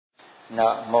นะ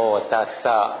โมตัสส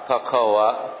ะภะคะวะ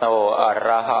โตอะร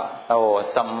ะหะโต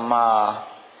สัมมา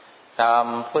สัม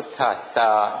พุทธัสส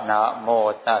ะนะโม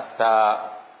ตัสสะ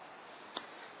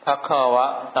ภะคะวะ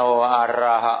โตอะร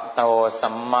ะหะโตสั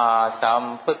มมาสัม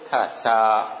พุทธัสสะ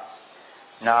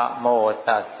นะโม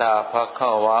ตัสสะภะค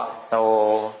ะวะโต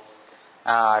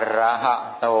อะระหะ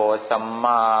โตสัมม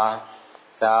า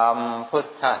สัมพุท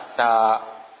ธัสสะ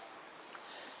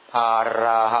ภาร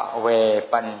าเว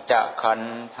ปัญจขัน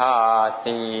ธา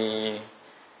ติ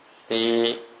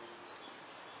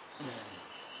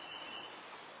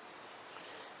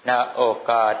ณโอ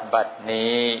กาสบัด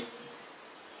นี้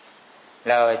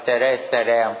เราจะได้แส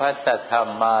ดงพระสัทธร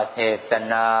รมเทศ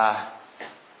นา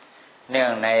เนื่อ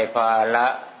งในภาระ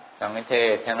สังฆเท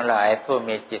ศทั้งหลายผู้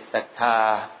มีจิตศรัทธา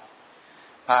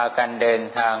พากันเดิน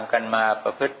ทางกันมาปร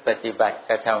ะพฤติปฏิบัติก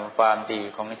ระทำความดี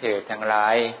ของเทศทั้งหลา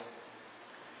ย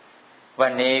วั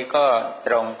นนี้ก็ต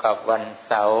รงกับวัน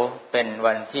เสาร์เป็น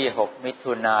วันที่6มิ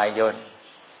ถุนายน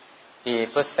ปี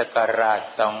พุทธศักราช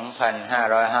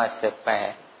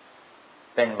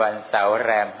2558เป็นวันเสาร์แ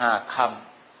รม5ค่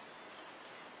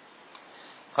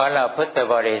ำขอเราพุทธ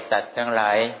บริษัททั้งหล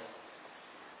าย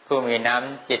ผู้มีน้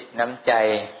ำจิตน้ำใจ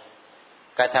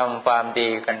กระทำความดี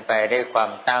กันไปด้วยควา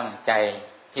มตั้งใจ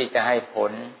ที่จะให้ผ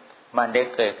ลมันได้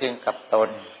เกิดขึ้นกับต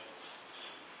น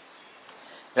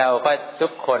เราก็ทุ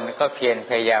กคนก็เพียร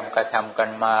พยายามกระทำกัน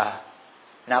มา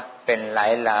นับเป็นห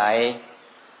ลาย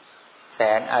แส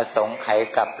นอสงไขย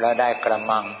กับแล้วได้กระ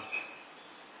มัง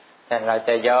แต่เราจ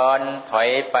ะย้อนถอย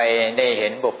ไปได้เห็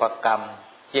นบุพกรรม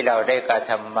ที่เราได้กระ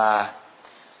ทำมา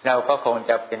เราก็คง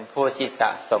จะเป็นผู้ที่ส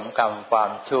ะสมกรรมควา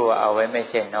มชั่วเอาไว้ไม่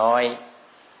ใช่น้อย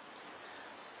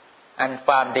อันค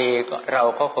วามดีเรา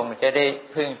ก็คงจะ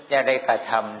ได้กระ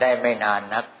ทำได้ไม่นาน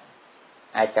นัก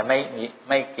อาจจะ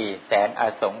ไม่กี่แสนอ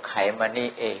สงไขยมานี่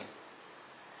เอง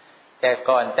แต่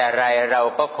ก่อนแต่ไรเรา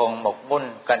ก็คงหมกมุ่น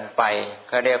กันไปเ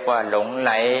ขาเรียกว่าหลงไห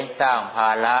ลสร้างภา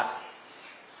ระ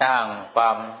สร้างคว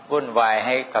ามวุ่นวายใ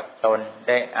ห้กับตนไ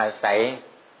ด้อาศัย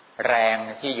แรง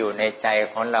ที่อยู่ในใจ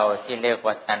ของเราที่เรียก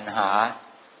ว่าตัณหา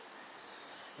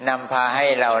นำพาให้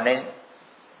เราได้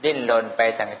ดิ้นรนไป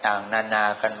ต่างๆนานา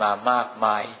กันมามากม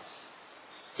าย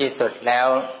ที่สุดแล้ว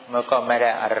มันก็ไม่ไ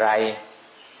ด้อะไร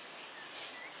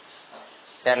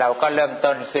แต่เราก็เริ่ม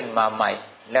ต้นขึ้นมาใหม่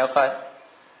แล้วก็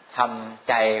ทำ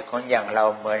ใจของอย่างเรา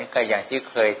เหมือนกับอย่างที่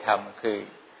เคยทำคือ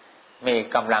มี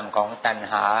กำลังของตัณ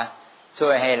หาช่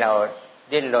วยให้เรา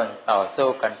ดิ้นรนต่อสู้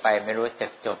กันไปไม่รู้จั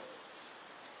กจบ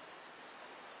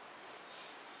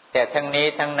แต่ทั้งนี้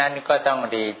ทั้งนั้นก็ต้อง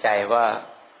ดีใจว่า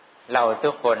เราทุ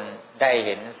กคนได้เ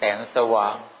ห็นแสงสว่า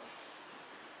ง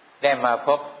ได้มาพ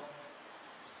บ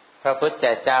พระพุทธ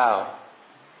เจ้า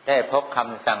ได้พบค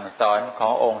ำสั่งสอนขอ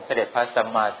งองค์เสด็จพระสัม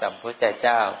มาสัมพุทธเ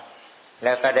จ้าแ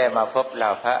ล้วก็ได้มาพบเหล่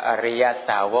าพระอริยส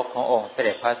าวกขององค์เส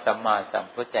ด็จพระสัมมาสัม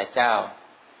พุทธเจ้า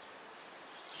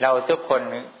เราทุกคน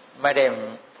ไม่ได้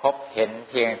พบเห็น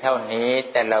เพียงเท่านี้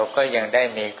แต่เราก็ยังได้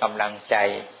มีกำลังใจ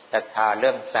ศรัทธาเ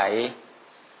ลื่อมใส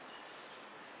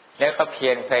แล้วก็เพี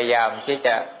ยรพยายามที่จ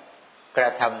ะกร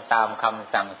ะทำตามค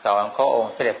ำสั่งสอนขององ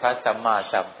ค์เสด็จพระสัมมา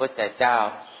สัมพุทธเจ้า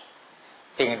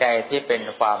สิ่งใดที่เป็น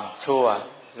ความชั่ว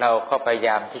เราก็พยาย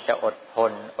ามที่จะอดท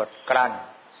นอดกลั้น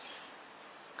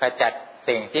ขจัด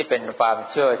สิ่งที่เป็นความ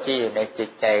ชั่วที่อยู่ในจิต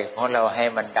ใจของเราให้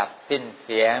มันดับสิ้นเ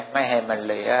สียไม่ให้มันเ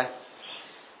หลือ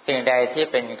สิ่งใดที่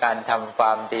เป็นการทำคว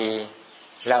ามดี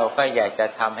เราก็อยากจะ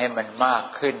ทำให้มันมาก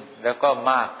ขึ้นแล้วก็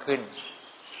มากขึ้น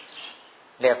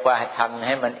เรียกว่าทำใ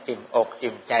ห้มันอิ่มอก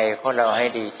อิ่มใจของเราให้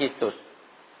ดีที่สุด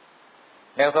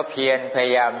แล้วก็เพียรพย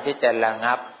ายามที่จะระ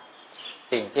งับ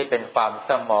สิ่งที่เป็นความเศ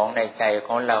ร้าหมองในใจข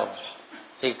องเรา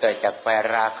ที่เกิดจากไฟ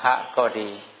ราคะก็ดี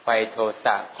ไฟโทส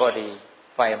ะก็ดี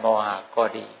ไฟโมหะก็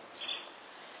ดี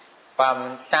ความ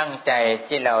ตั้งใจ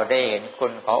ที่เราได้เห็นคุ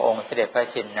ณขององค์เสด็จพระ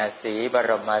ชินสีห์บ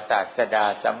รมศาสดา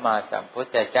สัมมาสัมพุท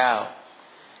ธเจ้า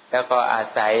แล้วก็อา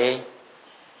ศัย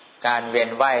การเวียน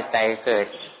ว่ายตายเกิด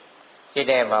ที่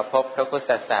ได้มาพบพระพุทธ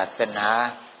ศาสนา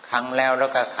ครั้งแล้ว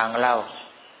ก็ครั้งเล่า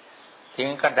ถึง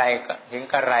กระ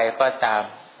ไรก็ตาม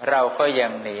เราก็ยั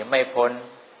งหนีไม่พ้น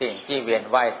สิ่งที่เวียน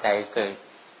ว่ายตายเกิด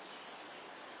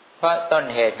เพราะต้น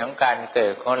เหตุของการเกิ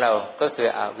ดของเราก็คือ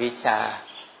อวิชชา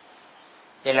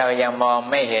ที่เรายังมอง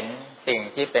ไม่เห็นสิ่ง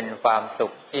ที่เป็นความสุ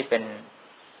ขที่เป็น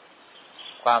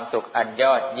ความสุขอันย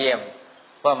อดเยี่ยม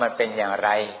ว่ามันเป็นอย่างไร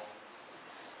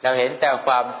เราเห็นแต่ค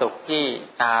วามสุขที่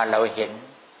ตาเราเห็น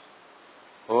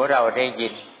หูเราได้ยิ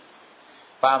น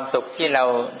ความสุขที่เรา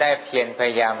ได้เพียรพย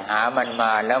ายามหามันม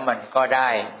าแล้วมันก็ได้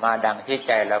มาดังที่ใ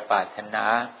จเราปรารถนา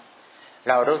เ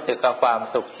รารู้สึกกับความ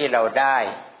สุขที่เราได้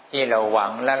ที่เราหวั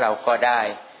งแล้วเราก็ได้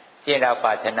ที่เราป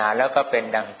รารถนาแล้วก็เป็น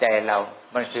ดังใจเรา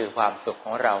มันคือความสุขข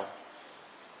องเรา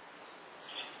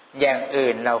อย่าง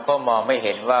อื่นเราก็มองไม่เ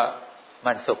ห็นว่า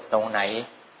มันสุขตรงไหน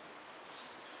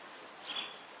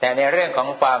แต่ในเรื่องของ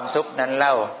ความสุขนั้น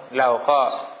เราก็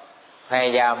พย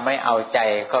ายามไม่เอาใจ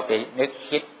ก็ไปนึก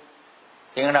คิด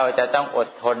ถึงเราจะต้องอด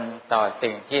ทนต่อ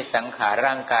สิ่งที่สังขาร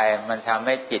ร่างกายมันทำใ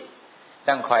ห้จิต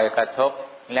ต้องคอยกระทบ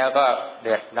แล้วก็เ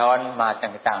ดือดร้อนมา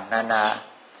ต่างๆนานา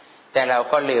แต่เรา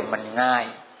ก็ลืมมันง่าย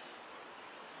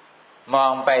มอ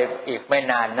งไปอีกไม่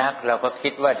นานนักเราก็คิ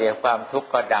ดว่าเดี๋ยวความทุกข์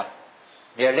ก็ดับ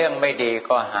เดี๋ยวเรื่องไม่ดี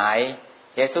ก็หาย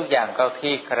เดี๋ยวทุกอย่างก็ค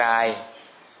ลี่คลาย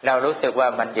เรารู้สึกว่า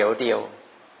มันเดี๋ย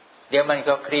วมัน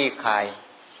ก็คลี่คลาย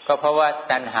ก็เพราะว่า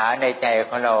ตัณหาในใจข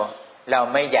องเรา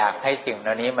ไม่อยากให้สิ่งเห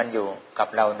ล่านี้มันอยู่กับ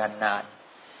เรานาน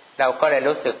ๆเราก็เลย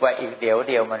รู้สึกว่าอีกเดี๋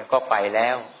ยวมันก็ไปแล้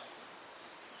ว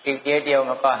อีกเดี๋ยว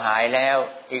มันก็หายแล้ว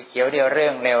อีกเดี๋ยวเรื่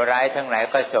องเลวร้ายทั้งหลาย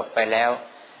ก็จบไปแล้ว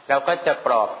เราก็จะป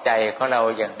ลอบใจของเรา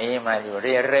อย่างนี้มาอยู่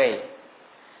เรื่อย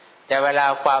ๆแต่เวลา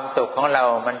ความสุขของเรา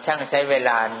มันช่างใช้เว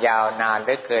ลายาวนานเห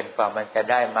ลือเกินกว่ามันจะ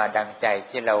ได้มาดังใจ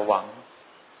ที่เราหวัง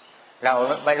เรา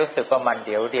ไม่รู้สึกว่ามันเ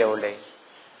ดี๋ยวเลย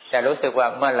แต่รู้สึกว่า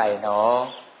เมื่อไหร่หนอ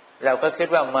เราก็คิด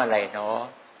ว่าเมื่อไหร่หนอ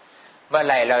เมื่อไ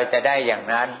หร่เราจะได้อย่าง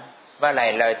นั้นเมื่อไหร่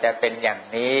เราจะเป็นอย่าง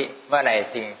นี้เมื่อไหร่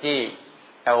สิ่งที่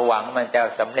เราหวังมันจะ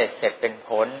สำเร็จเสร็จเป็นผ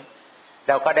ลเ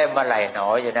ราก็ได้เมื่อไหร่หนอ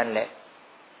อยู่นั่นแหละ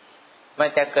มัน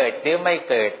จะเกิดหรือไม่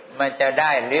เกิดมันจะไ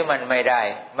ด้หรือมันไม่ได้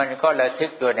มันก็ระทึ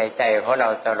กอยู่ในใจของเรา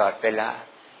ตลอดเวลา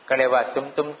ก็เลยว่าตุ้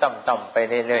มต่อมไป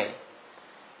เรื่อย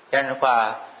ๆจนกว่า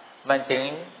มันถึง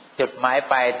จุดหมาย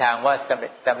ปลายทางว่าส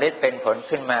ำเร็จเป็นผล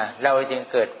ขึ้นมาเราจึง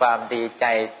เกิดความดีใจ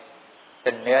จ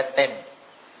นเนื้อเต้น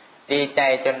ดีใจ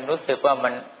จนรู้สึกว่ามั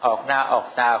นออกหน้าออก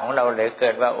ตาของเราเหลือเกิ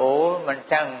นว่าโอ้มัน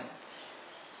ช่าง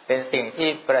เป็นสิ่งที่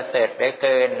ประเสริฐเหลือเ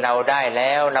กินเราได้แ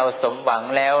ล้วเราสมหวัง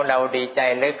แล้วเราดีใจ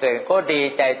เหลือเกินก็ดี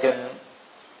ใจจ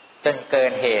นเกิ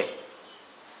นเหตุ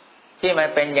ที่มัน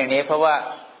เป็นอย่างนี้เพราะว่า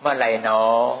เมื่อไหร่หนอ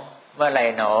เมื่อไหร่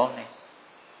หนอ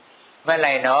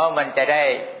มันจะได้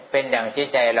เป็นอย่างที่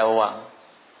ใจเราหวัง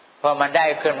พอมันได้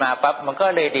ขึ้นมาปั๊บมันก็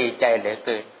เลยดีใจเหลือเ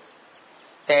กิน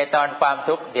แต่ตอนความ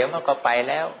ทุกข์เดี๋ยวมันก็ไป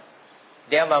แล้ว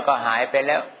เดี๋ยวมันก็หายไปแ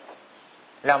ล้ว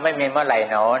เราไม่มีเมื่อไหร่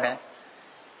หนอนะ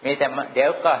มีแต่เดี๋ยว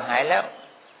ก็หายแล้ว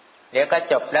เดี๋ยวก็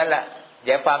จบแล้วล่ะเ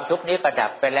ดี๋ยวความทุกข์นี้ก็ดั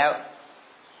บไปแล้ว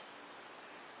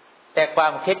แต่ควา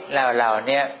มคิดเรา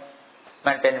เนี่ย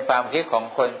มันเป็นความคิดของ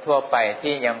คนทั่วไป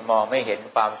ที่ยังมองไม่เห็น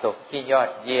ความสุขที่ยอ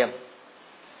ดเยี่ยม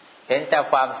เห็นแต่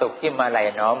ความสุขที่เมื่อไหร่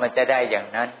หนอมันจะได้อย่าง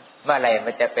นั้นเมื่อไหร่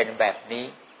มันจะเป็นแบบนี้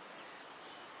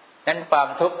นั้นความ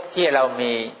ทุกข์ที่เรา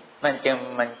มีมั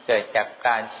นเกิดจากก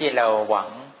ารที่เราหวัง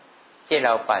ที่เร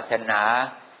าปรารถนา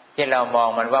ที่เรามอง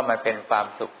มันว่ามันเป็นความ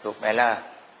สุขถูกไหมล่ะ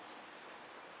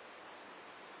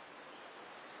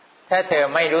ถ้าเธอ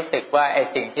ไม่รู้สึกว่าไอ้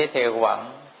สิ่งที่เธอหวัง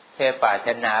เธอปรารถ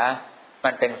นามั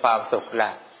นเป็นความสุขล่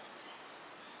ะ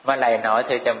เมื่อไหร่หนอเ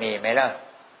ธอจะมีไหมล่ะ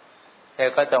เธอ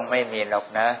ก็ต้องไม่มีหรอก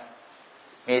นะ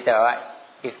มีแต่ว่า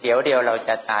อีกเดี๋ยวเราจ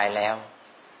ะตายแล้ว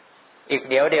อีก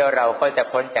เดี๋ยวเราก็จะ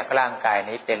พ้นจากร่างกาย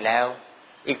นี้เป็นแล้ว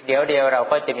อีกเดี๋ยวเรา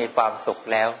ก็จะมีความสุข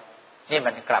แล้วนี่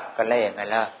มันกลับกันเลยไหม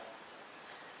ล่ะ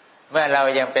เมื่อเรา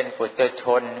ยังเป็นปุถุช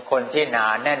นคนที่หนา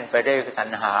แน่นไปด้วยตัณ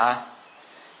หา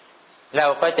เรา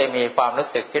ก็จะมีความรู้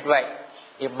สึกคิดว่า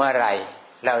อีกเมื่อไหร่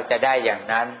เราจะได้อย่าง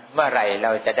นั้นเมื่อไหร่เร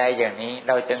าจะได้อย่างนี้เ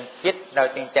ราจึงคิดเรา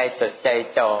จึงใจจดใจ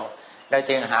จ่อเรา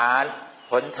จึงหา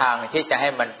หนทางที่จะให้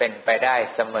มันเป็นไปได้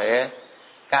เสมอ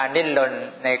การดิ้นรน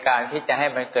ในการที่จะให้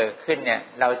มันเกิดขึ้นเนี่ย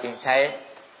เราจึงใช้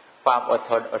ความอด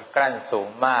ทนอดกลั้นสูง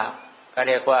มากก็เ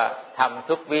รียกว่าทำ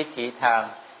ทุกวิถีทาง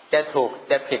จะถูก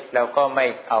จะผิดเราก็ไม่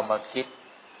เอามาคิด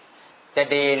จะ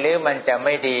ดีหรือมันจะไ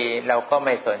ม่ดีเราก็ไ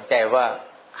ม่สนใจว่า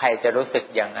ใครจะรู้สึก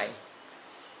ยังไง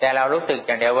แต่เรารู้สึกอ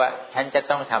ย่างเดียวว่าฉันจะ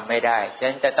ต้องทำให้ได้ฉั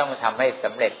นจะต้องทำให้ส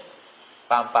ำเร็จ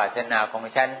ความปรารถนาของ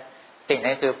ฉันสิ่ง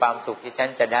นั้นคือความสุขที่ฉัน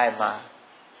จะได้มา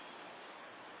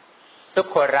ทุก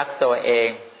คนรักตัวเอง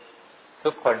ทุ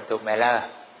กคนถูกไหมล่ะ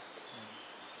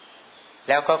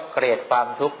แล้วก็เกลียดความ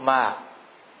ทุกข์มาก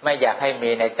ไม่อยากให้มี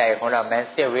ในใจของเราแม้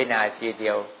เสี้ยววินาทีเดี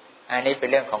ยวอันนี้เป็น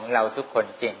เรื่องของเราทุกคน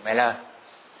จริงไหมล่ะ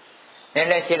ในเ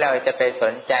รื่องที่เราจะไปส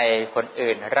นใจคน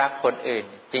อื่นรักคนอื่น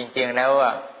จริงๆแล้ว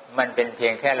มันเป็นเพี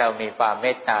ยงแค่เรามีความเม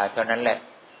ตตาเท่านั้นแหละ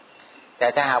แต่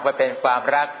ถ้าหากว่าเป็นความ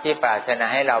รักที่ปรารถนา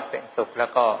ให้เราเป็นสุขแล้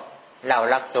วก็เรา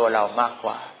รักตัวเรามากก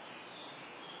ว่า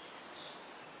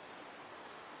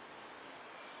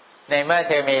ในเมื่อเ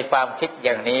ธอมีความคิดอ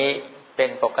ย่างนี้เป็น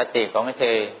ปกติของเธ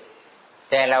อ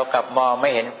แต่เรากลับมองไม่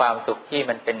เห็นความสุขที่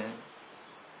มันเป็น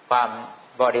ความ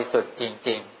บริสุทธิ์จ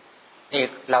ริงๆนี่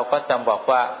เราก็ต้องบอก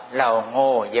ว่าเราโ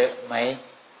ง่เยอะไหม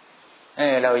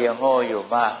เรายังโง่อยู่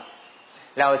มาก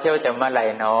เราเที่ยวแต่เมื่อไหร่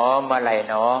หนอ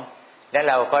แล้ว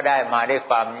เราก็ได้มาด้วย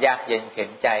ความยากเย็นเข็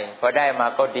ญใจพอได้มา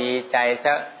ก็ดีใจซ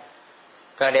ะ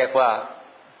ก็เรียกว่า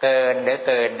เกินเหลือเ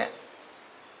กินเนี่ย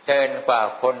เกินกว่า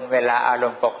คนเวลาอาร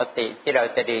มณ์ปกติที่เรา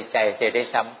จะดีใจเสียได้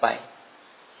ซ้ำไป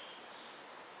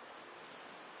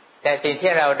แต่สิ่ง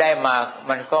ที่เราได้มา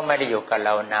มันก็ไม่ได้อยู่กับเร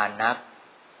านานนัก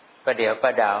ประเดี๋ยวปร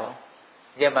ะดาว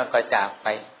เดี๋ยวมันก็จากไป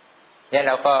แล้วเ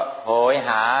ราก็โหยห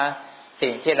าสิ่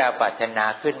งที่เราปรารถนา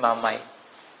ขึ้นมาใหม่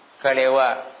ก็เรียกว่า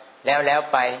แล้ว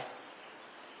ไป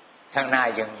ข้างหน้า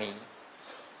ยังมี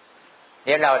เ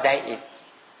ดี๋ยวเราได้อีก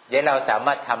เดี๋ยวเราสาม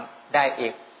ารถทำได้อี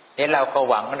กเดี๋ยวเราก็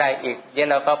หวังได้อีกเดี๋ยว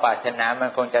เราก็ปรารถนามัน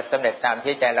คงจะสำเร็จตาม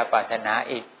ที่ใจเราปรารถนา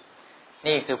อีก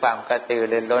นี่คือความกระตือ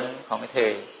รือร้นของเธ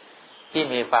อที่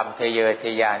มีความทะเยอท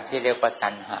ะยานที่เรียกว่าตั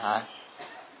ณหา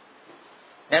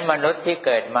นั้นมนุษย์ที่เ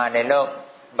กิดมาในโลก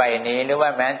ใบนี้หรือว่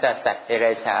าแม้แต่สัตว์เด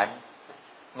รัจฉาน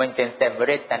มันจึงเต็มไป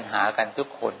ด้วยตัณหากันทุก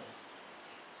คน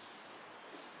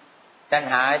ตัณ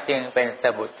หาจึงเป็นส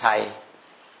มุทัย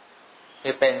คื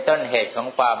อเป็นต้นเหตุของ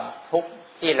ความทุกข์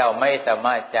ที่เราไม่สาม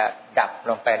ารถจะดับล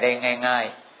งไปได้ง่าย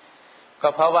ๆก็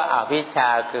เพราะว่าอวิชชา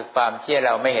คือความที่เร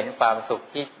าไม่เห็นความสุข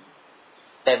ที่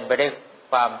เต็มไปด้วย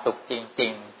ความสุขจริ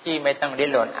งๆที่ไม่ต้องดิ้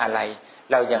นรนอะไร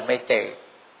เรายังไม่เจอ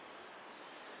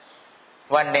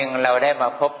วันหนึ่งเราได้มา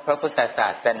พบพระพุทธศา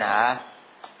สนา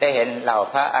ได้เห็นเหล่า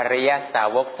พระอริยสา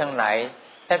วกทั้งหลาย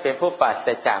ท่านเป็นผู้ปราศ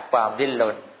จากความดิ้นร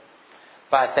น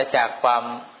ปราศจากความ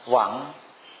หวัง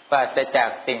ปราศจาก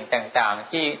สิ่งต่าง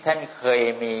ๆที่ท่านเคย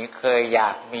มีเคยอย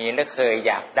ากมีและเคย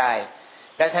อยากได้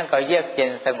แล้วท่านก็เยือกเย็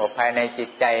นสงบภายในจิต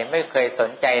ใจไม่เคยส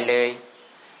นใจเลย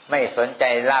ไม่สนใจ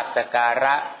ลาภสักการ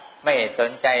ะไม่ส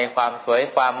นใจความสวย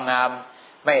ความงาม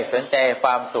ไม่สนใจคว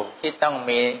ามสุขที่ต้อง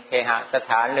มีเคหส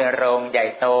ถานเรือนโรงใหญ่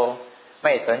โตไ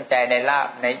ม่สนใจในลาภ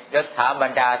ในยศถาบร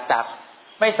รดาศักดิ์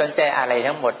ไม่สนใจอะไร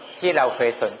ทั้งหมดที่เราเค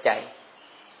ยสนใจ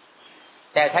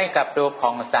แต่ท่านกลับดูผ่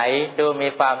องใสดูมี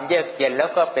ความเยือกเย็นแล้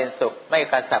วก็เป็นสุขไม่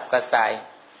กระสับกระส่าย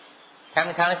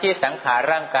ทั้งที่สังขาร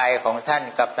ร่างกายของท่าน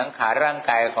กับสังขารร่าง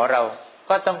กายของเรา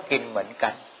ก็ต้องกินเหมือนกั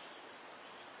น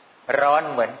ร้อน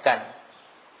เหมือนกัน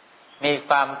มี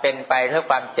ความเป็นไปเพื่อ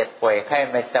ความเจ็บป่วยไข้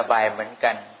ไม่สบายเหมือน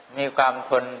กันมีความ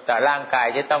ทนต่อร่างกาย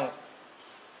ที่ต้อง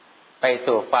ไป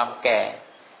สู่ความแก่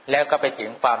แล้วก็ไปถึ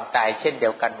งความตายเช่นเดี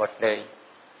ยวกันหมดเลย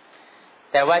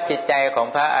แต่ว่าจิตใจของ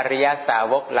พระอริยสา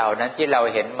วกเหล่านั้นที่เรา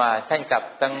เห็นมาท่านกลับ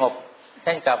สงบ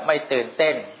ท่านกลับไม่ตื่นเ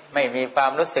ต้นไม่มีควา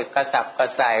มรู้สึกกระสับกระ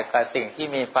ส่ายกับสิ่งที่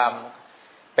มีความ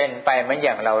เป็นไปเหมือนอ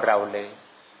ย่างเราเลย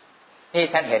นี่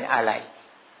ท่านเห็นอะไร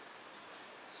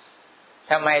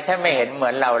ทำไมท่านไม่เห็นเหมื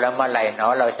อนเราแล้วเมื่อไหร่เนา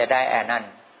ะเราจะได้ไอ้นั่น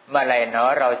เมื่อไหร่เนาะ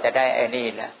เราจะได้ไอ้นี่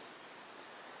ล่ะ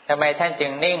ทำไมท่านจึ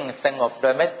งนิ่งสงบโด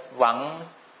ยไม่หวัง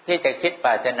ที่จะคิดป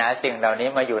รารถนาสิ่งเหล่านี้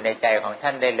มาอยู่ในใจของท่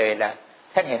านได้เลยล่ะ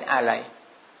ท่านเห็นอะไร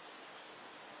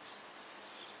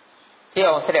ที่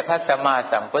องค์เสด็จพระสัมมา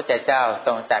สัมพุทธเจ้าท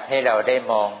รงตรัสให้เราได้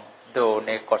มองดูใ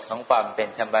นกฎของความเป็น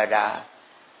ธรรมดา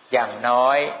อย่างน้อ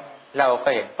ยเราก็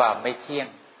เห็นความไม่เที่ยง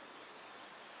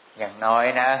อย่างน้อย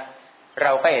นะเร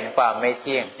าก็เห็นความไม่เ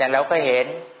ที่ยงแต่เราก็เห็น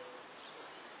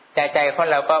ใจของ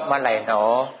เราก็เมื่อไหร่หนอ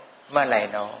เมื่อไหร่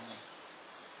หนอ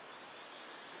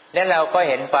และเราก็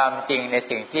เห็นความจริงใน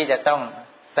สิ่งที่จะต้อง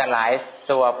สลาย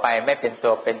ตัวไปไม่เป็นตั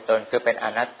วเป็นตนคือเป็นอ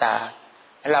นัตตา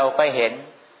เราก็เห็น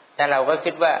แต่เราก็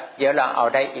คิดว่าเดี๋ยวเราเอา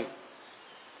ได้อีก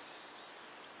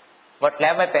หมดแล้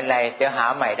วไม่เป็นไรเดี๋ยวหา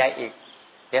ใหม่ได้อีก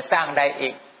เดี๋ยวสร้างได้อี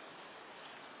ก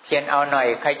เพียรเอาหน่อย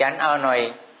ขยันเอาหน่อย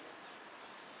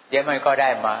เดี๋ยวมันก็ได้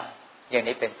มาอย่าง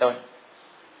นี้เป็นต้น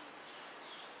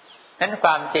นั้นคว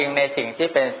ามจริงในสิ่งที่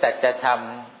เป็นสัจธรรม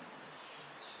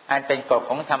อันเป็นกฎ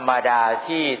ของธรรมดา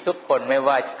ที่ทุกคนไม่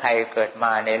ว่าใครเกิดม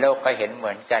าในโลกก็เห็นเห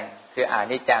มือนกันคืออ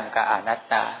นิจจังกับอนัต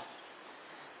ตา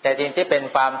แต่สิ่งที่เป็น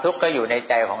ความทุกข์ก็อยู่ใน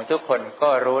ใจของทุกคนก็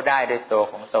รู้ได้ด้วยตัว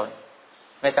ของตน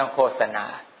ไม่ต้องโฆษณา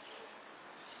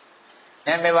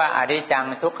นั้นไม่ว่าอนิจจัง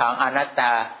ทุกขังอนัตต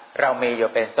าเรามีอยู่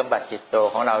เป็นสมบัติจิตโต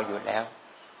ของเราอยู่แล้ว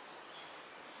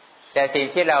แต่สิ่ง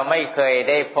ที่เราไม่เคย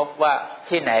ได้พบว่า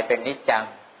ที่ไหนเป็นนิจจัง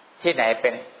ที่ไหนเป็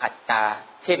นอัตตา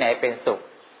ที่ไหนเป็นสุข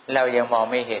เรายังมอง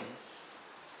ไม่เห็น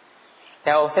แ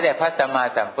ต่องค์เสด็จพระสัมมา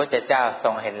สัมพุทธเจ้าท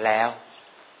รงเห็นแล้ว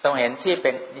ทรงเห็นที่เ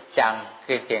ป็นนิจจัง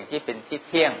คือสิ่งที่เป็นที่เ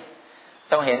ที่ยง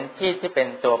ทรงเห็นที่เป็น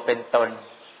ตัวเป็นตน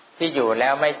ที่อยู่แล้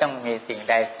วไม่ต้องมีสิ่ง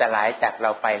ใดสลายจากเร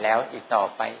าไปแล้วอีกต่อ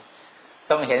ไป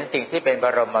ทรงเห็นสิ่งที่เป็นบ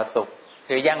รมสุข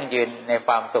คือยั่งยืนในค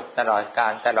วามสุขตลอดกา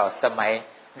ลตลอดสมัย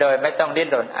โดยไม่ต้องดิ้น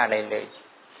รนอะไรเลย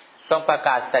ทรงประก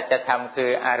าศสัจธรรมคือ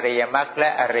อริยมรรคและ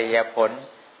อริยผล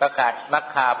ประกาศมรร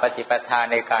คาปฏิปทา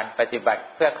ในการปฏิบัติ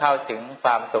เพื่อเข้าถึงคว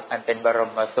ามสุขอันเป็นบร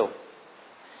มสุข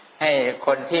ให้ค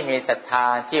นที่มีศรัทธา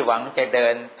ที่หวังจะเดิ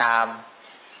นตาม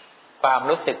ความ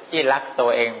รู้สึกที่รักตัว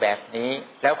เองแบบนี้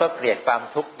แล้วก็เกลียดความ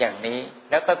ทุกข์อย่างนี้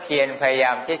แล้วก็เพียรพยาย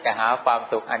ามที่จะหาความ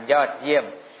สุขอันยอดเยี่ยม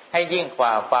ให้ยิ่งกว่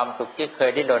าความสุขที่เค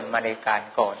ยได้ดลมาในการ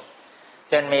ก่อน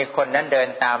จนมีคนนั้นเดิน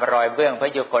ตามรอยเบื้องพร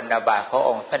ะยุคลบาทของ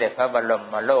องค์เสด็จพระบร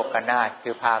มโลกนาถคื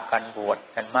อพากันบวช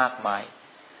กันมากมาย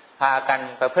พากัน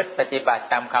ประพฤติปฏิบัติ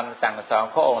ตามคำสั่งสอน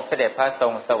ขององค์เสด็จพระทร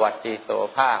งสวัสดิโส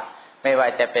ภาคไม่ว่า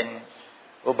จะเป็น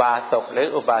อุบาสกหรือ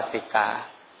อุบาสิกา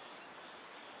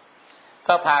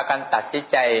ก็พากันตัดสิน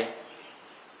ใจ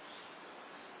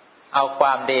เอาคว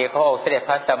ามดีขององค์เสด็จ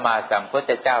พระสัมมาสัมพุท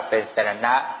ธเจ้าเป็นสรณ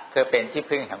ะคือเป็นที่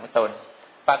พึ่งของตน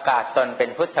ประกาศตนเป็น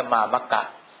พุทธมามกะ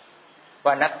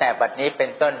ว่านับแต่บัดนี้เป็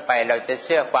นต้นไปเราจะเ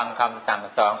ชื่อฟังคำสั่ง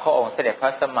สอนขององค์เสด็จพร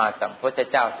ะสัมมาสัมพุทธ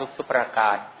เจ้าทุกประก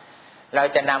ารเรา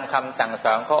จะนำคำสั่งส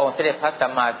อนขององค์เสด็จพระสั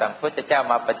มมาสัมพุทธเจ้า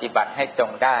มาปฏิบัติให้จ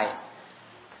งได้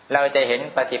เราจะเห็น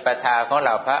ปฏิปทาของเร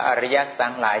าพระอริยสั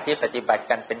งหลายที่ปฏิบัติ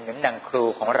กันเป็นเหมือนดังครู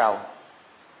ของเรา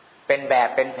เป็นแบบ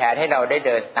เป็นแผนให้เราได้เ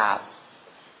ดินตาม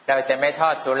เราจะไม่ทอ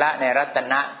ดทุละในรัต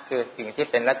นะคือสิ่งที่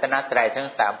เป็นรัตนตรัยทั้ง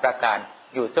3ประการ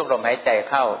อยู่ทุกลมหายใจ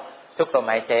เข้าทุกลม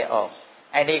หายใจออก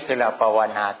ไอ้นี่คือเราภาว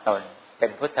นาตนเป็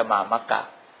นพุทธมามกะ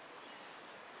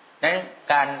นั้น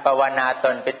การภาวนาต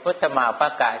นเป็นพุทธมาม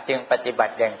กะจึงปฏิบั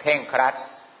ติอย่างเคร่งครัด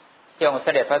ที่องค์เส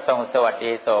ด็จพระทรงสวัส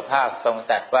ดิโสภาคทรง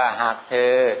ตรัสว่าหากเธ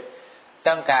อ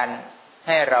ต้องการใ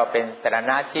ห้เราเป็นสร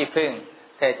ณะที่พึ่ง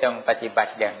เธอจงปฏิบั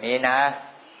ติอย่างนี้นะ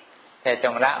เธอจ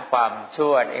งละความ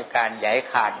ชั่วในการอย่าให้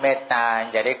ขาดเมตตา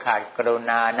อย่าได้ขาดกรุ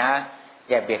ณานะ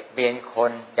อย่าเบียดเบียนค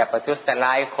นอย่าประทุษ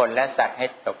ร้ายคนและสัตว์ให้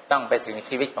ตกต้องไปถึง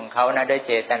ชีวิตของเขานะด้วย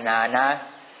เจตนานะ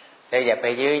เธออย่าไป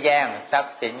ยื้อแย่งทรัพ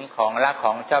ย์สินของรักข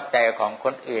องชอบใจของค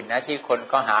นอื่นนะที่คน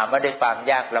ก็หามาด้วยความ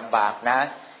ยากลำบากนะ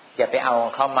อย่าไปเอา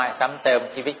เข้ามาซ้ำเติม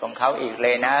ชีวิตของเขาอีกเล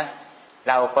ยนะเ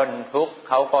ราคนทุกข์เ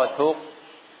ขาก็ทุกข์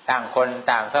ต่างคน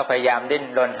ต่างก็พยายามดิ้น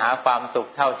รนหาความสุข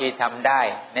เท่าที่ทำได้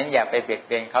นั้นอย่าไปเบียดเ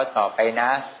บียนเขาต่อไปนะ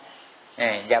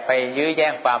อย่าไปยื้อแย่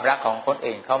งความรักของคน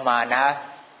อื่นเข้ามานะ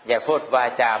อย่าพูดวา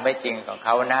จาไม่จริงของเข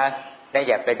านะและ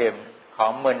อย่าไปดื่มขอ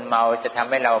งมึนเมาจะทำ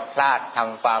ให้เราพลาดท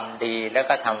ำความดีแล้ว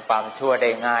ก็ทำความชั่วได้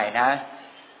ง่ายนะ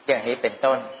อย่างนี้เป็น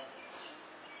ต้น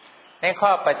ในข้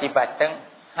อปฏิบัติทั้ง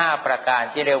5ประการ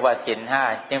ที่เรียกว่าศีล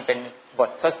5จึงเป็นบท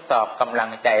ทดสอบกำลั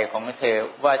งใจของเธอ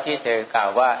ว่าที่เธอกล่า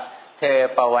วว่าเธอ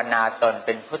ภาวนาตนเ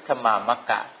ป็นพุทธมาม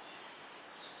กะ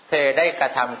เธอได้กร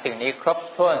ะทำสิ่งนี้ครบ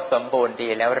ถ้วนสมบูรณ์ดี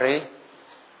แล้วหรือ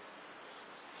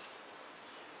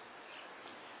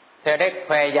เธอได้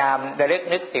พยายามระลึก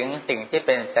นึกถึงสิ่งที่เ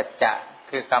ป็นสัจจะ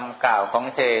คือคำกล่าวของ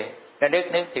เธอระลึก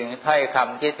นึกถึงถ้อยค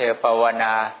ำที่เธอภาวน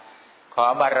าขอ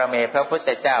บารมีพระพุทธ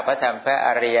เจ้าพระธรรมพระอ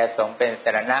ริยสงฆ์เป็นส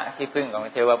รณะที่พึ่งของ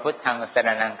เธอว่าพุทธังสร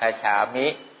ณังคัจฉามิ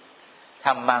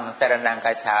ธัมมังสรณัง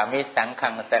คัจฉามิสังฆั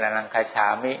งสรณังคัจฉา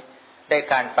มิได้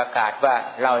การประกาศว่า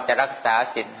เราจะรักษา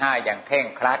ศีล5อย่างเคร่ง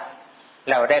ครัด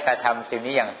เราได้กระทำสิ่ง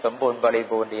นี้อย่างสมบูรณ์บริ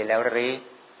บูรณ์ดีแล้วหรือ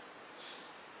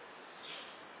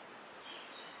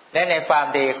และในความ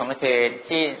ดีของเธอ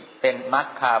ที่เป็นมัค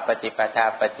คาปฏิปทา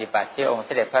ปฏิบัติที่องค์เส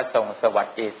ด็จพระทรงสวัส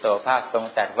ดิโสภาคทรง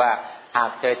ตรัสว่าหา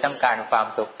กเธอต้องการความ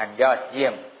สุขอันยอดเยี่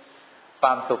ยมคว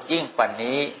ามสุขยิ่งกว่า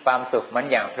นี้ความสุขเหมือน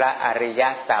อย่างพระอริย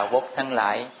สาวกทั้งหล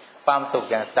ายความสุข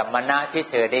อย่างสัมมณะที่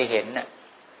เธอได้เห็น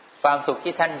ความสุข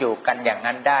ที่ท่านอยู่กันอย่าง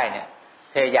นั้นได้เนี่ย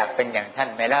เธออยากเป็นอย่างท่าน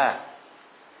ไหมล่ะ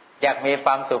อยากมีค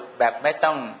วามสุขแบบไม่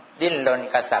ต้องดิ้นรน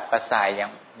กระสับกระส่าย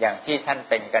อย่างที่ท่าน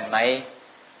เป็นกันไหม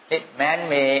แม้น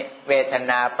มีเวท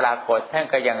นาปรากฏท่าน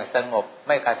ก็ยังสงบไ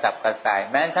ม่กระสับกระส่าย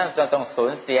แม้ท่านจะต้องสู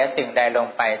ญเสียสิ่งใดลง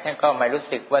ไปท่านก็ไม่รู้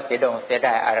สึกว่าเสียด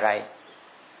ายอะไร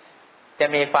จะ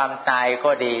มีความตาย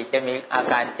ก็ดีจะมีอา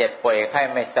การเจ็บป่วยไข้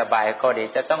ไม่สบายก็ดี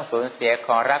จะต้องสูญเสียข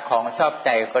องรักของชอบใจ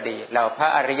ก็ดีเหล่าพระ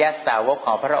อริยสาวกข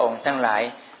องพระองค์ทั้งหลาย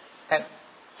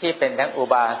ที่เป็นทั้งอุ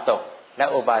บาสกและ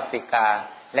อุบาสิกา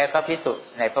และก็ภิกษุ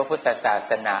ในพระพุทธศา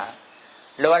สนา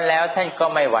ล้วนแล้วท่านก็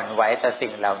ไม่หวั่นไหวต่อสิ่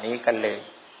งเหล่านี้กันเลย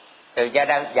เธอ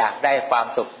อยากได้ความ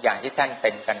สุขอย่างที่ท่านเป็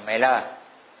นกันไหมล่ะ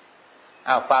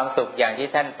ความสุขอย่างที่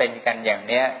ท่านเป็นกันอย่าง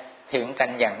เนี้ยถึงกัน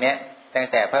อย่างเนี้ยตั้ง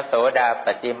แต่พระโสดา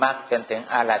ปัตติมรรคจนถึง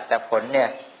อรหัตผลเนี่ย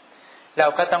เรา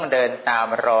ก็ต้องเดินตาม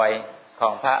รอยขอ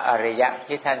งพระอริยะ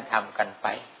ที่ท่านทำกันไป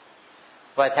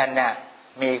ว่าท่านน่ะ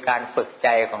มีการฝึกใจ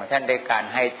ของท่านด้วยการ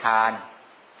ให้ทาน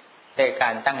ด้วยกา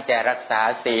รตั้งใจรักษา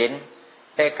ศีล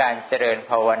ด้วยการเจริญ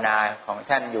ภาวนาของ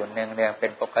ท่านอยู่เนืองๆเป็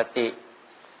นปกติ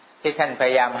ที่ท่านพ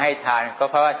ยายามให้ทานก็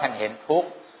เพราะว่าท่านเห็นทุกข์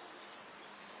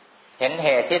เห็นเห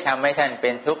ตุที่ทำให้ท่านเป็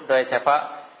นทุกข์โดยเฉพาะ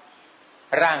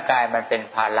ร่างกายมันเป็น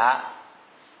ภาระ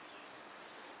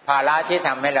ที่ท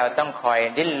ำให้เราต้องคอย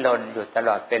ดิ้นรนอยู่ตล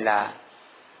อดเวลา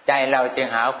ใจเราจึง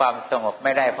หาความสงบไ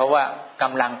ม่ได้เพราะว่าก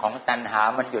ำลังของตัณหา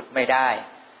มันหยุดไม่ได้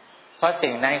เพราะ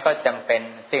สิ่งนั้นก็จำเป็น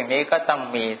สิ่งนี้ก็ต้อง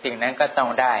มีสิ่งนั้นก็ต้อง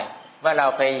ได้เมื่อเรา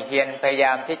พยาย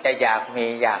ามที่จะอยากมี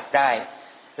อยากได้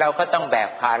เราก็ต้องแบก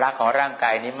ภาระของร่างก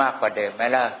ายนี้มากกว่าเดิมไหม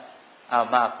ล่ะ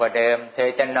มากกว่าเดิมเธอ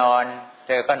จะนอนเ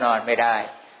ธอก็นอนไม่ได้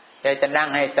เธอจะนั่ง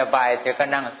ให้สบายเธอก็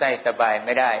นั่งให้สบายไ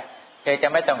ม่ได้ เธอจะ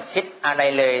ไม่ต้องคิดอะไร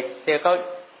เลยเธอก็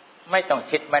ไม่ต้อง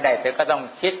คิดไม่ได้เธอก็ต้อง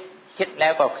คิดแล้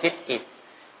วก็คิดอีก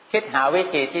คิดหาวิ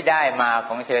ธีที่ได้มาข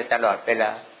องเธอตลอดเวล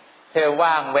าเธอ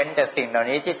ว่างเว้นจากสิ่งเหล่า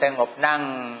นี้ที่สงบนั่ง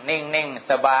นิ่งๆ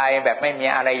สบายแบบไม่มี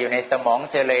อะไรอยู่ในสมอง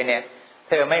เธอเลยเนี่ย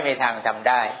เธอไม่มีทางทำ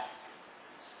ได้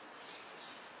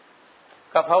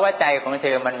ก็เพราะว่าใจของเธ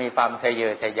อมันมีความทะเย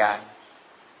อทะยาน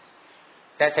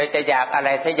แต่เธอจะอยากอะไร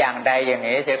สักอย่างใดอย่าง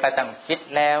นี้เธอก็ต้องคิด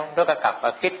แล้วแล้วก็กลับม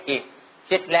าคิดอีก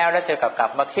คิดแล้วเธอก็กลั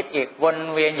บมาคิดอีกวน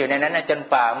เวียนอยู่ในนั้นจน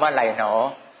ป่าเมื่อไหร่หนอ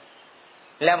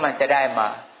แล้วมันจะได้มา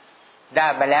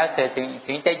แล้วเธอ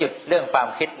ถึงจะหยุดเรื่องความ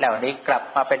คิดเหล่านี้กลับ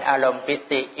มาเป็นอารมณ์ปิ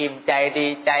ติอิ่มใจดี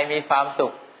ใจมีความสุ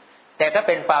ขแต่ก็เ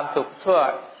ป็นความสุขชั่ว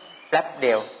แป๊บเ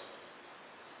ดียว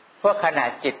พวกขณะ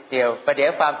จิตเดียวประเดี๋ย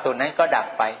วความสุขนั้นก็ดับ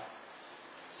ไป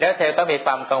แล้วเธอก็มีค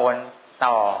วามกังวล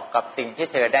ต่อกับสิ่งที่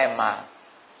เธอได้มา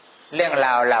เรื่องร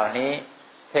าวเหล่านี้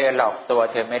เธอหลอกตัว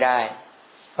เธอไม่ได้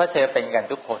เพราะเธอเป็นกัน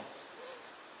ทุกคน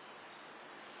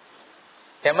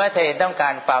แต่เมื่อเธอต้องกา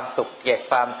รความสุขเกลียด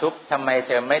ความทุกข์ทำไมเ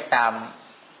ธอไม่ตาม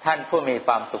ท่านผู้มีค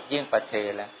วามสุขยิ่งกว่าเธอ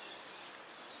ล่ะ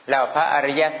เหล่าพระอ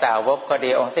ริยสาวกก็ดี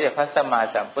องค์สมเด็จพระสัมมา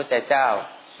สัมพุทธเจ้า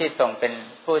ที่ทรงเป็น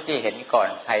ผู้ที่เห็นก่อน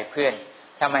ใครเพื่อน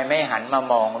ทำไมไม่หันมา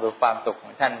มองดูความสุขข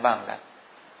องท่านบ้างล่ะ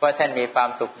ว่าท่านมีความ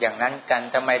สุขอย่างนั้นกัน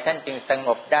ทำไมท่านจึงสง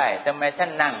บได้ทำไมท่า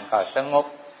นนั่งก็สงบ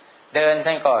เดิน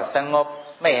ท่านก็สงบ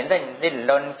ไม่เห็นท่านดิ้น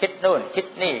รนคิดนู่นคิด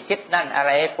นี่คิดนั่นอะไร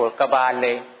ให้ปวดกระบาลเล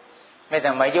ยไม่ต้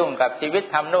องมายุ่งกับชีวิต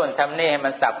ทำนู่นทำนี่ให้มั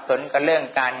นสับสนกับเรื่อง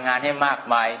การงานให้มาก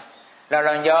มายเราล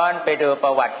องย้อนไปดูปร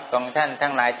ะวัติของท่านทั้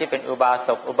งหลายที่เป็นอุบาส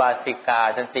กอุบาสิกา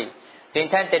ท่านสิถึง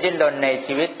ท่านจะดิ้นรนใน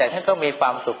ชีวิตแต่ท่านก็มีคว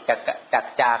ามสุขจาก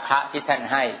จาคะที่ท่าน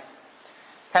ให้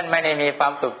ท่านไม่ได้มีควา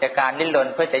มสุขจากการดิ้นรน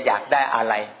เพื่อจะอยากได้อะ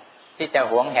ไรที่จะ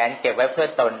หวงแหนเก็บไว้เพื่อ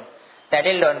ตนแต่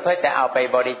ดิ้นรนเพื่อจะเอาไป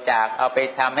บริจาคเอาไป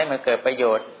ทำให้มันเกิดประโย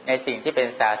ชน์ในสิ่งที่เป็น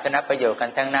สาธารณประโยชน์กั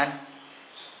นทั้งนั้น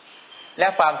และ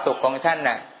ความสุขของท่าน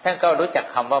น่ะท่านก็รู้จัก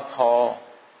คำว่าพอ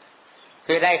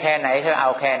คือได้แค่ไหนเธอเอา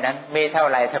แค่นั้นมีเท่า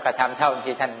ไหร่เธอก็ทำเท่า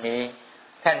ที่ท่านมี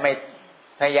ท่านไม่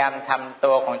พยายามทำ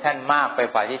ตัวของท่านมากไป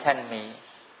กว่าที่ท่านมี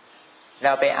เร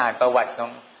าไปอ่านประวัติขอ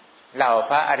งเหล่า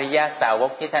พระอริยสาว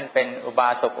กที่ท่านเป็นอุบา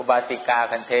สกอุบาสิกา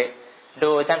กันเถอะ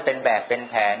ดูท่านเป็นแบบเป็น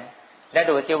แผนและ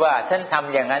ดูที่ว่าท่านท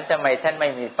ำอย่างนั้นทำไมท่านไม่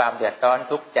มีความเดือดร้อน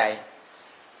ทุกข์ใจ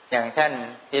อย่างท่าน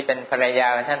ที่เป็นภรรยา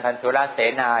ของท่านพันธุรเส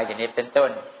นาอย่างนี้เป็นต้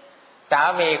นสา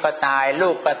มีก็ตายลู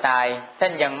กก็ตายท่า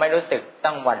นยังไม่รู้สึก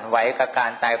ต้องหวั่นไหวกับกา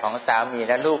รตายของสามี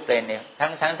และลูกเลยเนี่ยทั้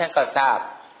งท่านก็ทราบ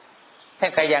ท่า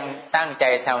นก็ยังตั้งใจ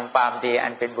ทำความดีอั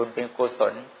นเป็นบุญเป็นกุศ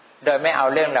ลโดยไม่เอา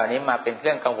เรื่องเหล่านี้มาเป็นเค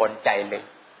รื่องกังวลใจเลย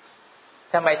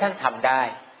ทำไมท่านทำได้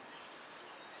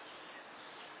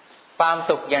ความ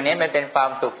สุขอย่างนี้มันเป็นควา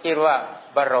มสุขที่เรียกว่า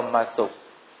บรมสุข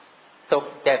สุข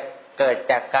จะเกิด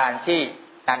จากการที่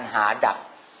ตัณหาดับ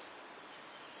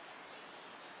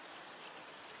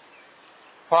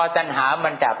พอตัณหามั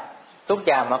นดับทุกอ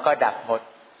ย่างมันก็ดับหมด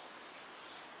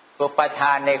อุปท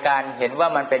านในการเห็นว่า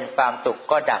มันเป็นความสุข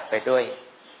ก็ดับไปด้วย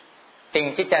สิ่ง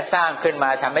ที่จะสร้างขึ้นมา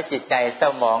ทำให้จิตใจเศร้า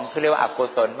หมองคือเรียกว่าอกุ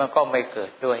ศลมันก็ไม่เกิ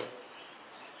ดด้วย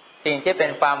สิ่งที่เป็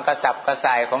นความกระสับกระ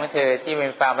ส่ายของเธอที่มี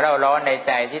ความเร่าร้อนในใ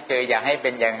จที่เธออยากให้เป็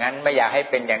นอย่างนั้นไม่อยากให้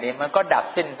เป็นอย่างนี้มันก็ดับ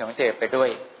สิ้นของเธอไปด้วย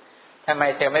ทำไม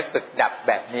เธอไม่ฝึกดับแ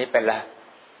บบนี้ไปล่ะ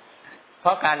เพร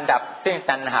าะการดับซึ่ง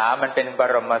ตัณหามันเป็นบ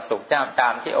รมสุขตา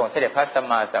มที่องค์สมเด็จพระสัม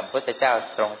มาสัมพุทธเจ้า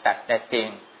ทรงตรัสแต่จริง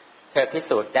เธอพิ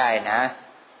สูจน์ได้นะ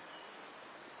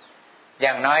อ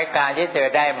ย่างน้อยการที่เธอ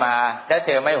ได้มาแล้วเธ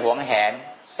อไม่หวงแหน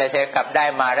แต่เธอกลับได้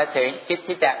มาแล้วเธอคิด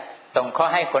ที่จะส่งข้อ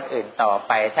ให้คนอื่นต่อไ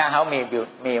ปถ้าเขา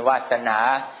มีวาสนา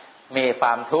มีคว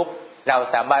ามทุกข์เรา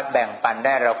สามารถแบ่งปันไ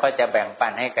ด้เราก็จะแบ่งปั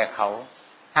นให้แก่เขา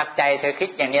หากใจเธอคิด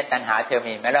อย่างนี้ตัณหาเธอ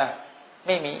มีไหมล่ะไ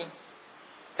ม่มี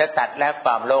เธอตัดแล้วค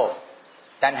วามโลภ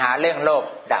ตัณหาเรื่องโลภ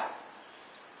ดับ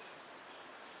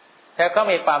เธอก็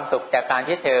มีความสุขจากการ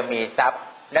ที่เธอมีทรัพย์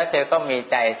แล้วเธอก็มี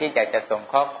ใจที่อยากจะส่ง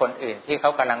ข้อคนอื่นที่เข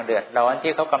ากำลังเดือดร้อน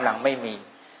ที่เขากำลังไม่มี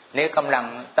หรือกำลัง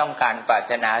ต้องการปราร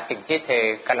ถนาสิ่งที่เธอ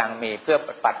กำลังมีเพื่อ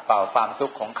ปัดเป่าความทุก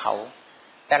ข์ของเขา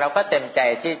แต่เราก็เต็มใจ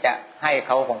ที่จะให้เ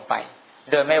ขาลงไป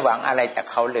โดยไม่หวังอะไรจาก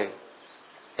เขาเลย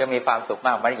เธอมีความสุขม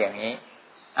ากมันอย่างนี้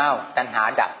อ้าวตัณหา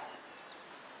ดับ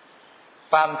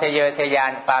ความทะเยอทะยา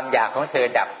นความอยากของเธอ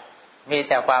ดับมีแ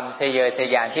ต่ความทะเยอทะ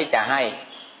ยานที่จะให้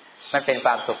มันเป็นค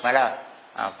วามสุขไหมล่ะ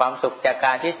ความสุขจากก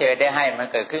ารที่เธอได้ให้มัน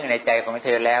เกิดขึ้นในใจของเธ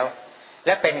อแล้วแล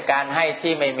ะเป็นการให้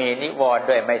ที่ไม่มีนิวรณ์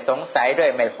ด้วยไม่สงสัยด้ว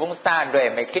ยไม่ฟุ้งซ่านด้วย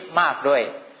ไม่คิดมากด้วย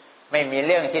ไม่มีเ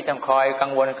รื่องที่ต้องคอยกั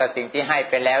งวลกับสิ่งที่ให้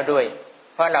ไปแล้วด้วย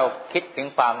เพราะเราคิดถึง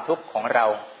ความทุกข์ของเรา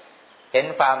เห็น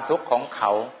ความทุกข์ของเข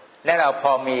าและเรา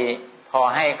พอ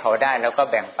ให้เขาได้แล้วก็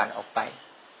แบ่งปันออกไป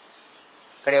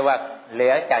ก็เรียกว่าเหลื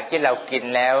อจากที่เรากิน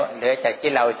แล้วเหลือจาก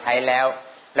ที่เราใช้แล้ว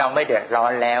เราไม่เดือดร้อ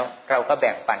นแล้วเราก็แ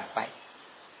บ่งปันไป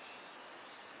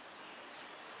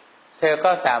เธอ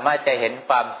ก็สามารถจะเห็นค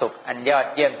วามสุขอันยอด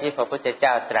เยี่ยมที่พระพุทธเจ้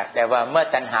าตรัสได้ว่าเมื่อ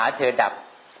ตัณหาเธอดับ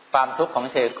ความทุกข์ของ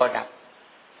เธอก็ดับ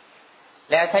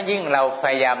แล้วถ้ายิ่งเราพ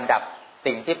ยายามดับ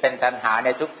สิ่งที่เป็นตัณหาใน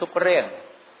ทุกๆเรื่อง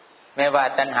ไม่ว่า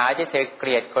ตัณหาที่เธอเก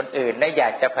ลียดคนอื่นและอยา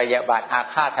กจะพยาบาทอา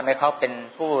ฆาตทำให้เขาเป็น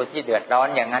ผู้ที่เดือดร้อน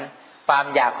อย่างนั้นความ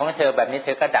อยากของเธอแบบนี้เธ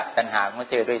อก็ดับตัณหาของ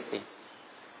เธอด้วยสิ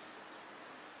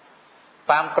ค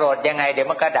วามโกรธยังไงเดี๋ยว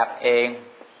มันก็ดับเอง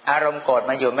อารมณ์โกรธ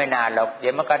มันอยู่ไม่นานหรอกเดี๋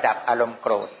ยวมันก็ดับอารมณ์โก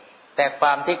รธแต่คว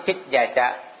ามที่คิดอ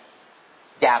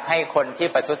ยากให้คนที่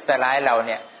ประทุษร้ายเราเ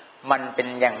นี่ยมันเป็น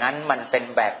อย่างนั้นมันเป็น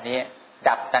แบบนี้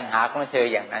ดับตัณหาของเธอ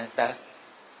อย่างนั้นซะ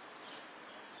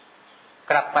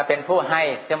กลับมาเป็นผู้ให้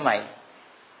เสียใหม่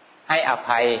ให้อ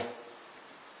ภัย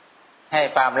ให้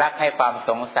ความรักให้ความส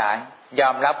งสารยอ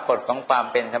มรับกฎของความ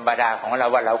เป็นธรรมดาของเรา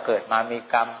ว่าเราเกิดมามี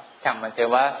กรรมช่างมันเถอ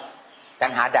ะว่าตั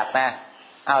ณหาดับไหม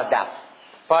ดับ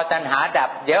พอตัณหาดับ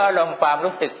เดี๋ยวอารมณ์ความ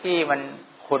รู้สึกที่มัน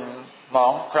ขุ่นหมอ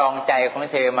งคลองใจของ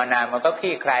เธอมานานมันก็ค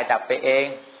ลี่คลายดับไปเอง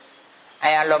ไอ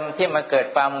อารมณ์ที่มันเกิด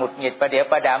ความหงุดหงิดประเดี๋ยว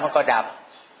ประดามันก็ดับ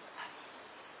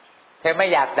เธอไม่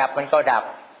อยากดับมันก็ดับ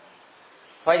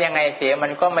เพราะยังไงเสียมั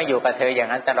นก็ไม่อยู่กับเธออย่าง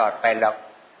นั้นตลอดไปหรอก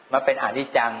มันเป็นอนิจ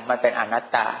จังมันเป็นอนัต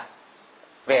ตา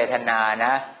เวทนาน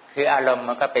ะคืออารมณ์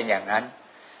มันก็เป็นอย่างนั้น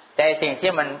แต่สิ่ง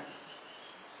ที่มัน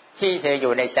ที่เธออ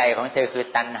ยู่ในใจของเธอคือ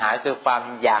ตัณหาคือความ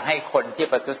อยากให้คนที่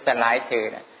ประทุษร้ายเธอ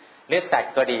นะหรือสัต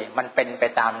ว์ก็ดีมันเป็นไป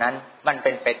ตามนั้นมันเ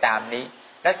ป็นไปตามนี้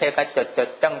แล้วเธอก็จด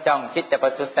จ้องคิดจะปร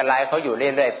ะทุษร้ายเขาอยู่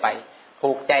เรื่อยๆไปผู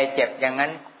กใจเจ็บอย่างนั้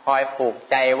นคอยผูก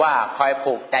ใจว่าคอย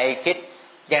ผูกใจคิด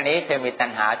อย่างนี้เธอมีตัณ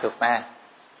หาถูกไหม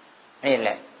นี่แห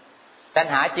ละตัณ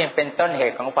หาจึงเป็นต้นเห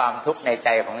ตุของความทุกข์ในใจ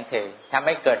ของเธอทำใ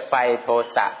ห้เกิดไฟโท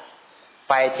สะไ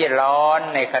ฟที่ร้อน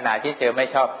ในขณะที่เธอไม่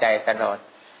ชอบใจตลอด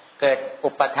เกิด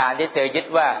อุปทานที่เธอยึด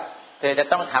ว่าเธอจะ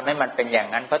ต้องทำให้มันเป็นอย่าง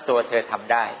นั้นเพราะตัวเธอท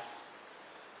ำได้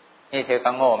นี่เธอ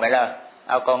ก็โง่ไหมล่ะ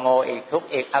เอาก็โง่อีกทุกข์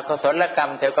อีกอกุศลกรร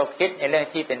มเธอก็คิดในเรื่อง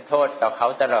ที่เป็นโทษต่อเขา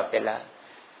ตลอดเวลา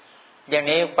อย่าง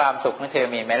นี้ความสุขของเธอ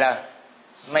มีไหมล่ะ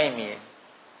ไม่มี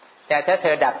แต่ถ้าเธ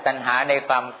อดับตัณหาในค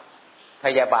วามพ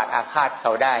ยาบาทอาฆาตเข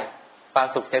าได้ความ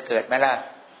สุขเธอเกิดไหมล่ะ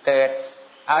เกิด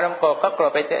อารมณ์โกรธก็โกร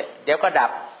ธไปเดี๋ยวก็ดั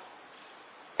บ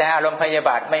แต่อารมณ์พยาบ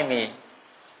าทไม่มี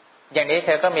อย่างนี้เธ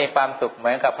อก็มีความสุขเห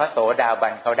มือนกับพระโสดาบั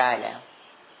นเขาได้แล้ว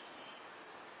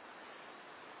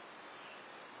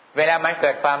เวลามันเกิ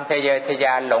ดความทะเยอทะย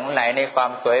านหลงไหลในควา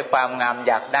มสวยความงาม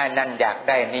อยากได้นั่นอยาก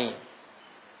ได้นี่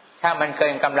ถ้ามันเกิ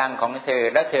นกำลังของเธอ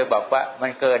แล้วเธอบอกว่ามั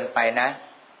นเกินไปนะ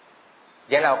เ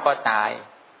ดี๋ยวเราก็ตาย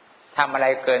ทำอะไร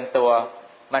เกินตัว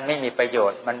มันไม่มีประโย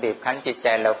ชน์มันบีบคั้นจิตใจ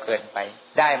เราเกินไป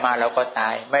ได้มาเราก็ตา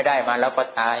ยไม่ได้มาเราก็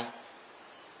ตาย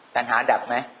ตัณหาดับ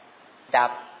ไหมดั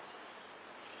บ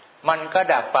มันก็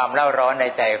ดับความเร่าร้อนใน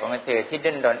ใจของเธอที่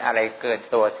ดิ้นรนอะไรเกิน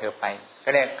ตัวเธอไปก็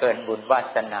เรียกเกินบุญวา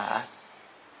สนา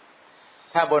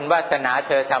ถ้าบุญวาสนาเ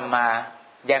ธอทำมา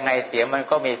ยังไงเสียมัน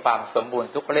ก็มีความสมบูรณ์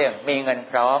ทุกเรื่องมีเงิน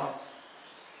พร้อม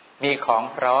มีของ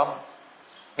พร้อม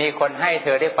มีคนให้เธ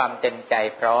อด้วยความเต็มใจ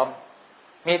พร้อม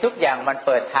มีทุกอย่างมันเ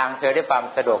ปิดทางเธอด้วยความ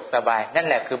สะดวกสบายนั่น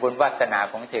แหละคือบุญวาสนา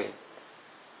ของเธอ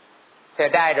เธอ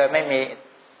ได้โดยไม่มี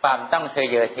ความต้องทะ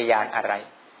เยอทะยานอะไร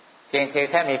เพียงเธอ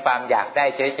แค่มีความอยากได้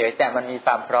เฉยๆแต่มันมีค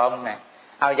วามพร้อมไง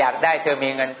เอาอยากได้เธอมี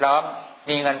เงินพร้อม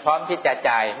มีเงินพร้อมที่จะ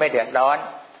จ่ายไม่เดือดร้อน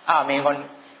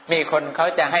มีคนเขา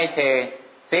จะให้เธอ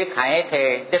ซื้อขายให้เธอ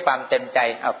ด้วยความเต็มใจ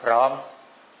พร้อม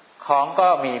ของก็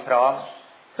มีพร้อม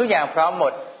ทุกอย่างพร้อมหม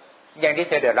ดอย่างที่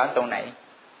เธอเดือดร้อนตรงไหน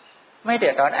ไม่เดื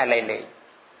อดร้อนอะไรเลย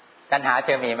ตัณหาเธ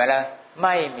อมีไหมล่ะไ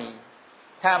ม่มี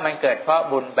ถ้ามันเกิดเพราะ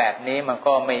บุญแบบนี้มัน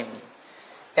ก็ไม่มี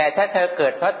แต่ถ้าเธอเกิ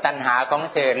ดเพราะตัณหาของ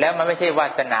เธอแล้วมันไม่ใช่วา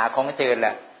สนาของเธอ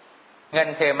ล่ะเงิน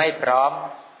เธอไม่พร้อม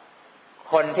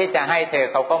คนที่จะให้เธอ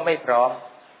เขาก็ไม่พร้อม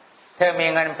เธอมี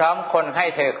เงินพร้อมคนให้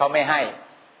เธอเขาไม่ให้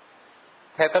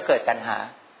เธอก็เกิดตัณหา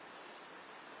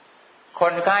ค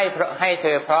นให้เธ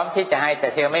อพร้อมที่จะให้แต่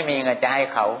เธอไม่มีเงินจะให้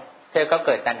เขาเธอก็เ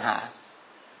กิดตัณหา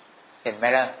เห็นไหม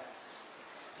ล่ะ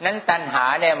นั้นตัณหา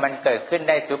เนี่ยมันเกิดขึ้น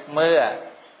ได้ทุกเมื่อ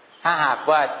ถ้าหาก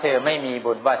ว่าเธอไม่มี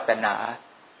บุญวาสนา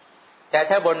แต่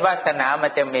ถ้าบุญวาสนามั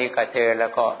นจะมีกับเธอแล้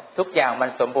วก็ทุกอย่างมัน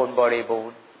สมบูรณ์บริบู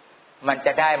รณ์มันจ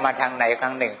ะได้มาทางไหนทา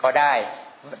งหนึ่งก็ได้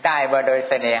มาโดย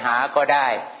เสน่หาก็ไ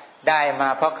ด้มา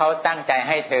เพราะเขาตั้งใจใ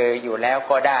ห้เธออยู่แล้ว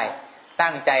ก็ได้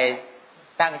ตั้ง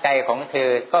ใจของเธอ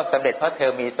ก็สำเร็จเพราะเธ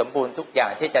อมีสมบูรณ์ทุกอย่า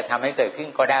งที่จะทำให้เกิดขึ้น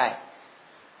ก็ได้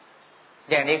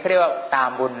อย่างนี้เขาเรียกว่าตาม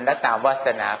บุญและตามวาส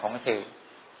นาของเธอ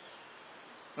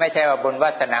ไม่ใช่ว่าบุญว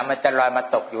าสนามันจะลอยมา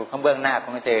ตกอยู่ข้างเบื้องหน้าข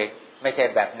องเธอไม่ใช่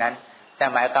แบบนั้นแต่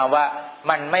หมายความว่า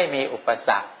มันไม่มีอุปส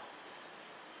รรค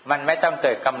มันไม่ต้องเ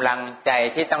กิดกำลังใจ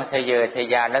ที่ต้องทะเยอทะ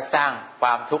ยานและสร้างคว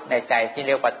ามทุกข์ในใจที่เ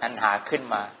รียกว่าตัณหาขึ้น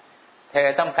มาเธอ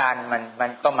ต้องการมั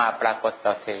นก็มาปรากฏต่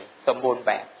อเธอสมบูรณ์แ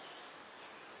บบ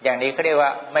อย่างนี้เขาเรียกว่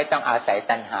าไม่ต้องอาศัย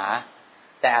ตัณหา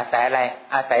แต่อาศัยอะไร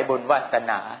อาศัยบุญวาส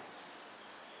นา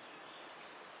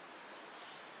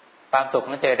ความสุขข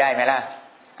องเธอได้ไหมล่ะ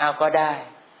ก็ได้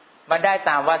มันได้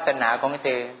ตามวาสนาของเธ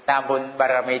อตามบุญบา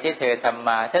รมีที่เธอทำม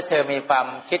าถ้าเธอมีความ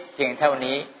คิดเพียงเท่า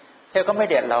นี้เธอก็ไม่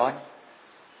เดือดร้อน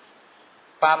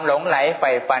ความหลงไหลใ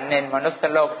ฝ่ฝันในมนุษย์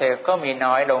โลกเธอก็มี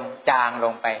น้อยลงจางล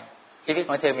งไปชีวิตข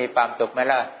องเธอมีความสุขไหม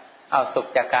ล่ะสุข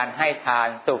จากการให้ทาน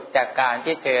สุขจากการ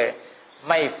ที่เธอ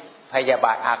ไม่พยาบ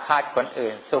าทอาฆาตคน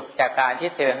อื่นสุขจากการ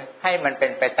ที่เธอให้มันเป็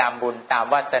นไปตามบุญตาม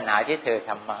วาสนาที่เธอ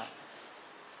ทำมา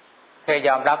เธอย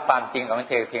อมรับความจริงของ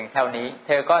เธอเพียงเท่านี้เ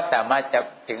ธอก็สามารถจะ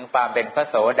ถึงความเป็นพระ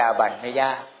โสดาบันไม่ย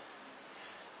าก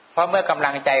เพราะเมื่อกำ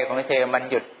ลังใจของเธอมัน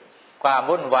หยุดความ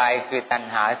วุ่นวายคือตัณ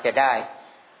หาเสียได้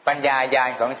ปัญญาญาณ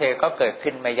ของเธอก็เกิด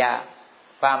ขึ้นไม่ยาก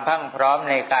ความพรั่งพร้อม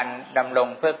ในการดำรง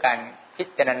เพื่อการพิ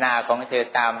จารณาของเธอ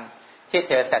ตามที่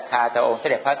เธอศรัทธาต่อองค์สม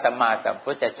เด็จพระสัมมาสัม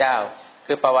พุทธเจ้า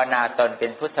คือภาวนาตนเป็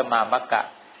นพุทธมามกะ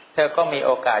เธอก็มีโ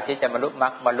อกาสที่จะบรรลุมรร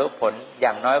คบรรลุผลอ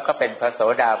ย่างน้อยก็เป็นพระโส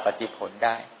ดาปัตติผลไ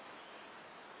ด้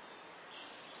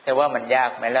แต่ว่ามันยา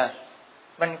กไหมล่ะ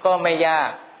มันก็ไม่ยาก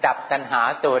ดับตัณหา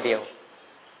ตัวเดียว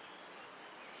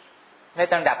ไม่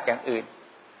ต้องดับอย่างอื่น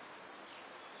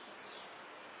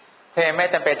เธอไม่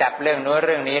ต้องไปดับเรื่องนู้นเ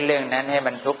รื่องนี้เรื่องนั้นให้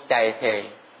มันทุกข์ใจเธอ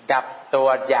ดับตัว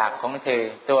อยากของเธอ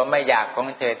ตัวไม่อยากของ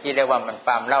เธอที่เรียกว่ามันค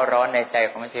วามเล่าร้อนในใจ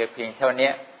ของเธอเพียงเท่านี้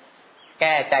แ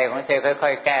ก้ใจของเธอค่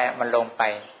อยๆแก้มันลงไป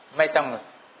ไม่ต้อง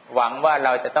หวังว่าเร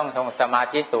าจะต้องทำสมา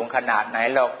ธิสูงขนาดไหน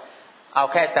หรอกเอา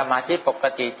แค่สมาธิปก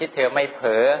ติที่เธอไม่เผล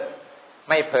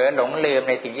อหลงลืม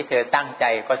ในสิ่งที่เธอตั้งใจ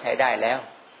ก็ใช้ได้แล้ว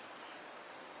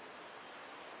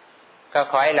ก็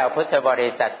ขอให้เราพุทธบริ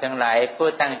ษัททั้งหลายผู้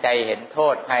ตั้งใจเห็นโท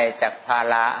ษภัยจากภา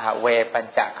ระหะเวปัญ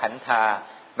จขันธา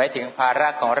หมายถึงภาระ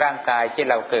ของร่างกายที่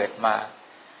เราเกิดมา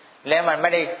และมันไม่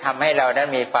ได้ทำให้เรานั้น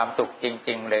มีความสุขจ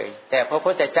ริงๆเลยแต่พระ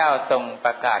พุทธเจ้าทรงป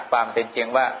ระกาศความเป็นจริง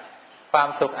ว่าความ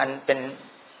สุขอันเป็น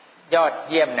ยอด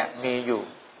เยี่ยมเนี่ยมีอยู่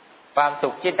ความสุ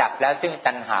ขที่ดับแล้วซึ่ง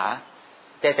ตัณหา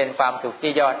จะเป็นความสุข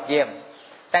ที่ยอดเยี่ยม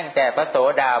ตั้งแต่พระโส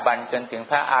ดาบันจนถึง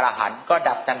พระอรหันต์ก็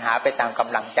ดับตัณหาไปตามก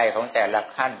ำลังใจของแต่ละ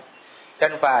ขั้นจ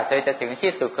นกว่าเธอจะถึง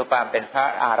ที่สุดคือความเป็นพระ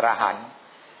อรหันต์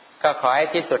ก็ขอให้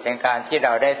ที่สุดในการที่เร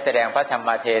าได้แสดงพระธรรม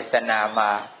เทศนาม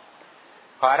า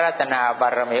ขออาราธนาบา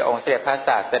รมีองค์สมเด็จพระศ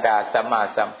าสดาสัมมา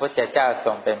สัมพุทธเจ้าท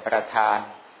รงเป็นประธาน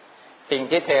สิ่ง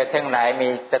ที่เธอทั้งหลายมี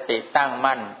สติตั้ง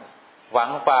มั่นหวั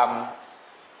งความ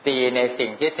ดีในสิ่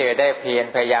งที่เธอได้เพียร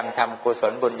พยายามทำกุศ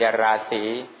ลบุญญาราศี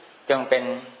จงเป็น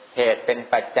เหตุเป็น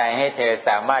ปัจจัยให้เธอส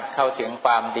ามารถเข้าถึงค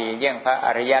วามดีเยี่ยงพระอ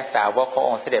ริยสาวกของ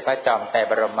องค์สมเด็จพระจอมไตร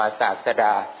บรมศาสด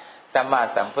าสัมมา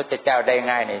สัมพุทธเจ้าได้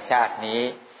ง่ายในชาตินี้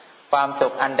ความสุ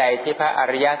ขอันใดที่พระอ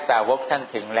ริยสาวกท่าน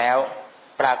ถึงแล้ว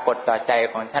ปรากฏต่อใจ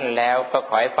ของท่านแล้วก็ข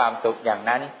อให้ความสุขอย่าง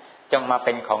นั้นจงมาเ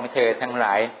ป็นของเธอทั้งหล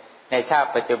ายในชาติ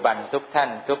ปัจจุบันทุกท่าน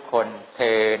ทุกคนเท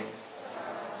อญ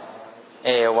เอ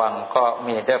วังก็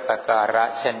มีด้วยประการ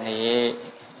ฉะนี้